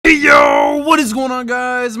Hey yo, what is going on,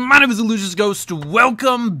 guys? My name is Illusion's Ghost.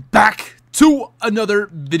 Welcome back to another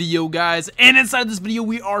video, guys. And inside this video,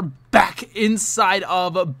 we are back inside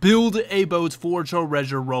of Build a Boat for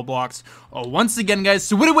Treasure Roblox once again, guys.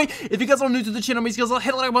 So anyway, if you guys are new to the channel, make sure you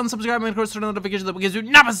hit the like button, subscribe, and of course turn on notifications that gives you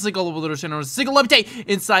not a single little channel or a single update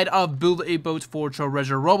inside of Build a Boat for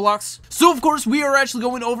Treasure Roblox. So of course, we are actually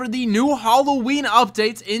going over the new Halloween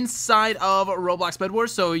updates inside of Roblox Bed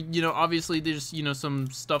Wars. So obviously there's some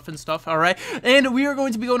stuff, all right, and we are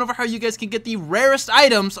going to be going over how you guys can get the rarest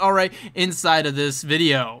items, all right, inside of this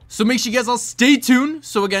video. So make sure you guys all stay tuned.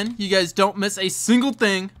 So again, you guys don't miss a single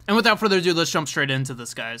thing. And without further ado, let's jump straight into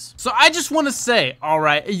this, guys. So I just want to say, all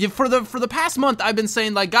right, for the past month, I've been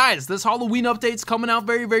saying, like, guys, this Halloween update's coming out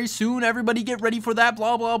very, very soon. Everybody get ready for that,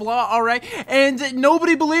 blah, blah, blah, all right? And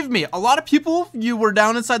nobody believed me. A lot of people, you were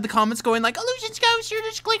down inside the comments going like, Illusion's Ghost, you're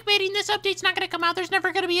just clickbaiting. This update's not going to come out. There's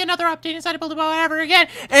never going to be another update inside of Build a Boat ever again.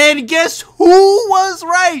 And guess who was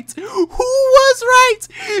right? Who was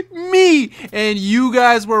right? Me. And you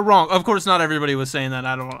guys were wrong. Of course, not everybody was saying that.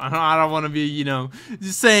 I don't want to be,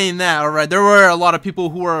 saying that, all right? There were a lot of people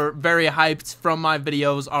who were very hyped from my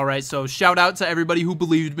videos, all right? So shout out to everybody who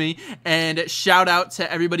believed me, and shout out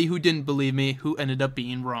to everybody who didn't believe me, who ended up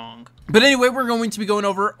being wrong. But anyway, we're going to be going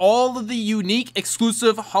over all of the unique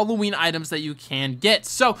exclusive Halloween items that you can get.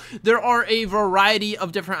 So there are a variety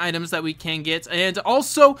of different items that we can get, and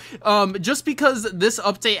also just because this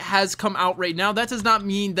update has come out right now, that does not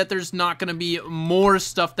mean that there's not going to be more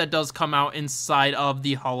stuff that does come out inside of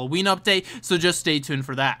the Halloween update, so just stay tuned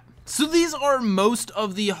for that. So these are most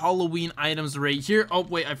of the Halloween items right here. Oh,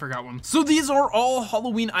 wait, I forgot one. So these are all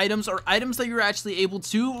Halloween items, or items that you're actually able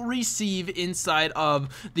to receive inside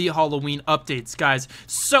of the Halloween updates, guys.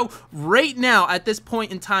 So right now, at this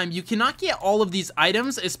point in time, you cannot get all of these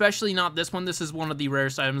items, especially not this one. This is one of the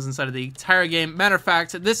rarest items inside of the entire game. Matter of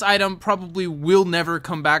fact, this item probably will never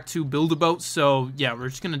come back to Build a Boat. So yeah, we're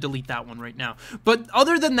just going to delete that one right now. But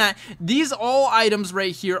other than that, these all items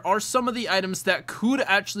right here are some of the items that could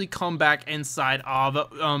actually come back inside of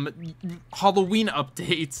Halloween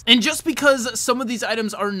updates. And just because some of these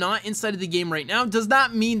items are not inside of the game right now does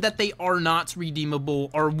not mean that they are not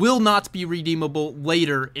redeemable or will not be redeemable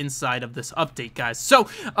later inside of this update, guys. So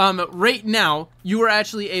right now you are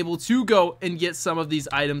actually able to go and get some of these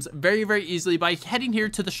items very, very easily by heading here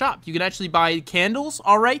to the shop. You can actually buy candles,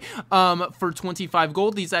 all right, for 25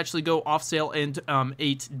 gold. These actually go off sale in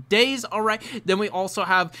 8 days, all right. Then we also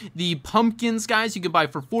have the pumpkins, guys. You can buy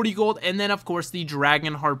for 40 gold, and then of course the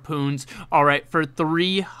dragon harpoons, all right, for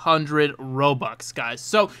 300 robux, guys.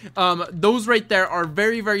 So those right there are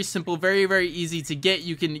very, very simple, very, very easy to get.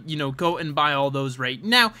 You can go and buy all those right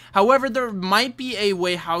now. However, there might be a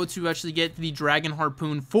way how to actually get the dragon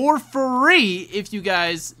harpoon for free if you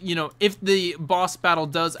guys, if the boss battle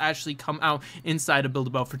does actually come out inside of Build a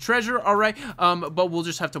Boat for Treasure, all right. But we'll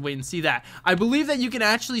just have to wait and see that. I believe that you can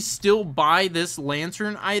actually still buy this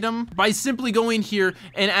lantern item by simply going here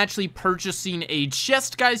and actually purchasing a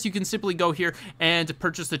chest, guys. You can simply go here and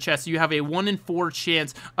purchase the chest. You have a 1 in 4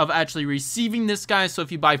 chance of actually receiving this, guys. So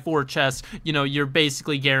if you buy 4 chests, you're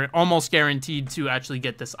basically almost guaranteed to actually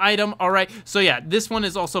get this item, all right. So yeah, this one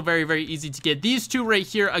is also very, very easy to get. These two right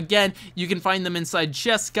here, again, you can find them inside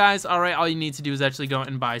chests, guys, all right. All you need to do is actually go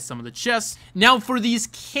and buy some of the chests. Now for these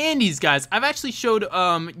candies, guys, I've actually showed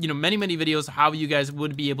many videos how you guys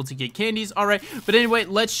would be able to get candies, all right. But anyway,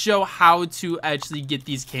 let's show how to actually get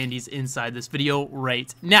these candies inside this video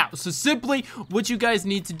right now. So simply what you guys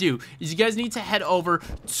need to do is you guys need to head over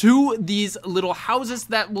to these little houses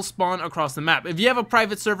that will spawn across the map. If you have a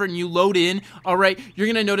private server and you load in, all right, you're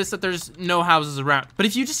gonna notice that there's no houses around. But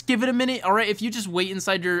if you just give it a minute, all right, if you just wait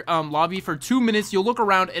inside your lobby for 2 minutes, you'll look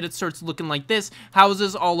around and it starts looking like this,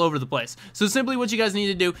 houses all over the place. So simply what you guys need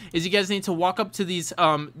to do is you guys need to walk up to these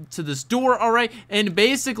to this door, all right, and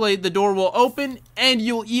basically the door will open and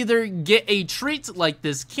you'll either get a treat like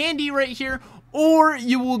this candy right here, or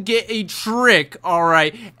you will get a trick, all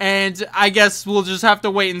right. And I guess we'll just have to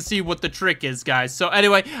wait and see what the trick is, guys. So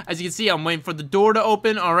anyway, as you can see, I'm waiting for the door to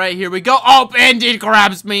open. All right, here we go. Oh, and it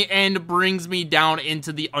grabs me and brings me down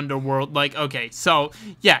into the underworld. Like, okay, so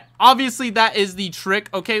yeah, obviously that is the trick.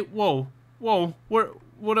 Okay, whoa,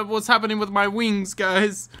 what's happening with my wings,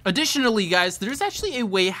 guys? Additionally, guys, there's actually a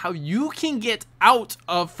way how you can get out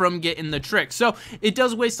from getting the trick. So it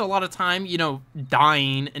does waste a lot of time,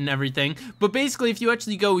 dying and everything. But basically, if you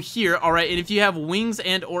actually go here, all right, and if you have wings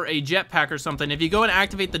and or a jetpack or something, if you go and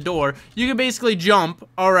activate the door, you can basically jump,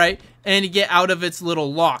 all right, and get out of its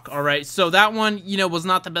little lock. All right, so that one, you know, was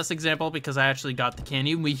not the best example because I actually got the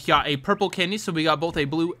candy. We got a purple candy, so we got both a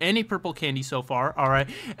blue and a purple candy so far. All right,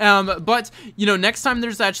 but you know, next time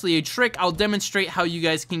there's actually a trick, I'll demonstrate how you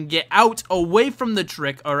guys can get out away from the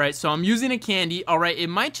trick. All right, so I'm using a candy. All right, it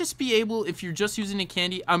might just be able, if you're just using a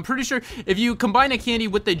candy, I'm pretty sure if you combine a candy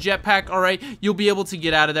with the jetpack, all right, you'll be able to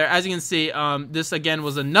get out of there. As you can see, this again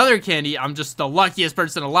was another candy. I'm just the luckiest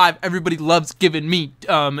person alive. Everybody loves giving me,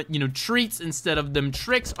 you know, treats instead of them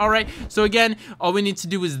tricks. All right, so again, all we need to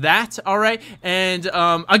do is that. All right, and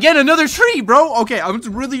again, another tree, bro. Okay, I'm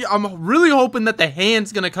really hoping that the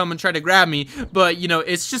hand's gonna come and try to grab me, but you know,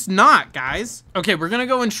 it's just not, guys. Okay, we're gonna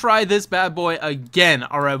go and try this bad boy again.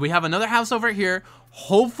 All right, we have another house over here.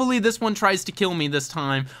 Hopefully this one tries to kill me this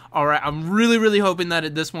time. All right, I'm really hoping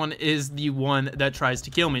that this one is the one that tries to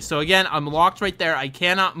kill me. So again, I'm locked right there. I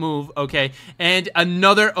cannot move. Okay, and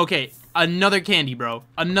another candy, bro.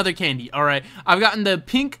 Another candy. All right, I've gotten the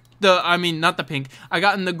pink. Not the pink. I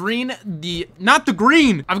gotten the green, not the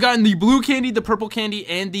green. I've gotten the blue candy, the purple candy,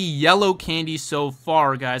 and the yellow candy so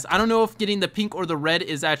far, guys. I don't know if getting the pink or the red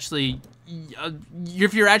is actually,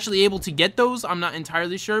 if you're actually able to get those. I'm not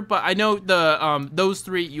entirely sure, but I know those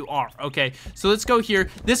three you are. Okay, so let's go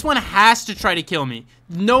here. This one has to try to kill me.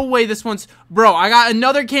 No way this one's, bro, I got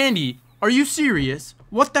another candy. Are you serious?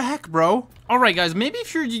 What the heck, bro? All right, guys, maybe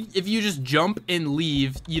if you just jump and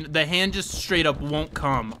leave, the hand just straight up won't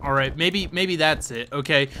come. All right, maybe that's it.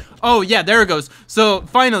 Okay. Oh yeah, there it goes. So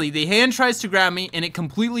finally, the hand tries to grab me and it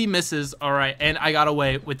completely misses. All right, and I got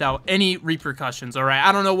away without any repercussions. All right,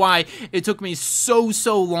 I don't know why it took me so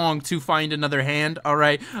long to find another hand. All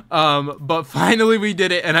right, but finally we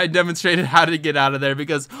did it, and I demonstrated how to get out of there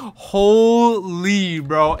because holy,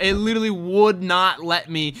 bro, it literally would not let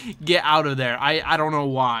me get out of there. I don't know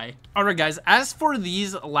why. Alright guys, as for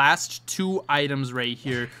these last two items right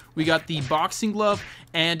here, we got the boxing glove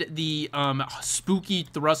and the spooky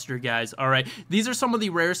thruster, guys. Alright, these are some of the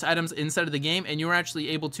rarest items inside of the game, and you were actually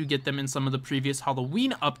able to get them in some of the previous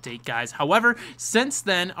Halloween update, guys. However, since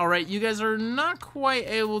then, alright, you guys are not quite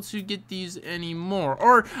able to get these anymore.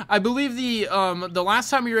 Or I believe the last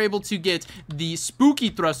time you were able to get the spooky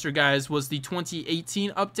thruster, guys, was the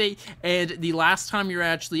 2018 update, and the last time you're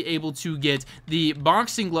actually able to get the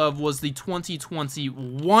boxing glove was the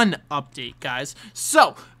 2021 update, guys.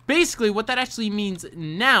 So basically, what that actually means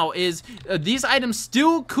now is these items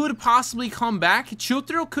still could possibly come back.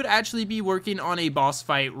 Chiltro could actually be working on a boss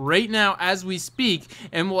fight right now as we speak,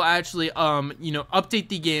 and will actually, you know, update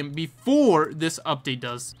the game before this update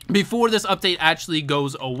does. Before this update actually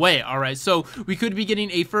goes away, alright? So we could be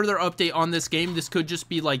getting a further update on this game. This could just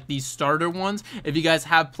be like the starter ones. If you guys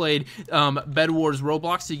have played Bed Wars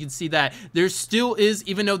Roblox, you can see that there still is,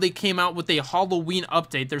 even though they came out with a Halloween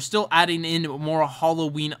update, they're still adding in more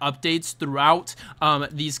Halloween updates throughout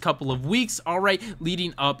these couple of weeks, all right,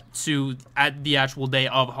 leading up to the actual day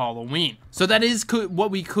of Halloween. So that is what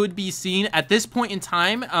we could be seeing at this point in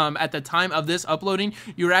time. At the time of this uploading,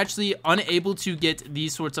 you're actually unable to get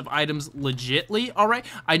these sorts of items legitly, all right?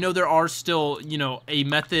 I know there are still, you know, a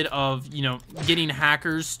method of, you know, getting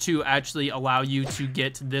hackers to actually allow you to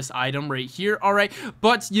get this item right here, all right?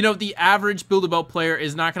 But, you know, the average Build-A-Boat player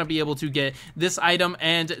is not going to be able to get this item,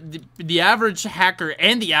 and the average hacker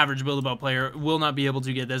and the average Build-A-Boat player will not be able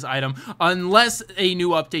to get this item unless a new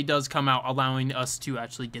update does come out allowing us to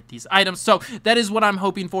actually get these items. So that is what I'm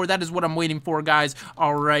hoping for. That is what I'm waiting for, guys.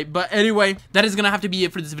 All right, but anyway, that is gonna have to be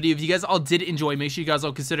it for this video. If you guys all did enjoy, make sure you guys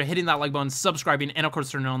all consider hitting that like button, subscribing, and of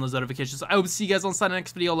course turning on those notifications. I hope to see you guys on the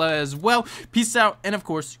next video as well. Peace out, and of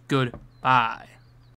course, goodbye.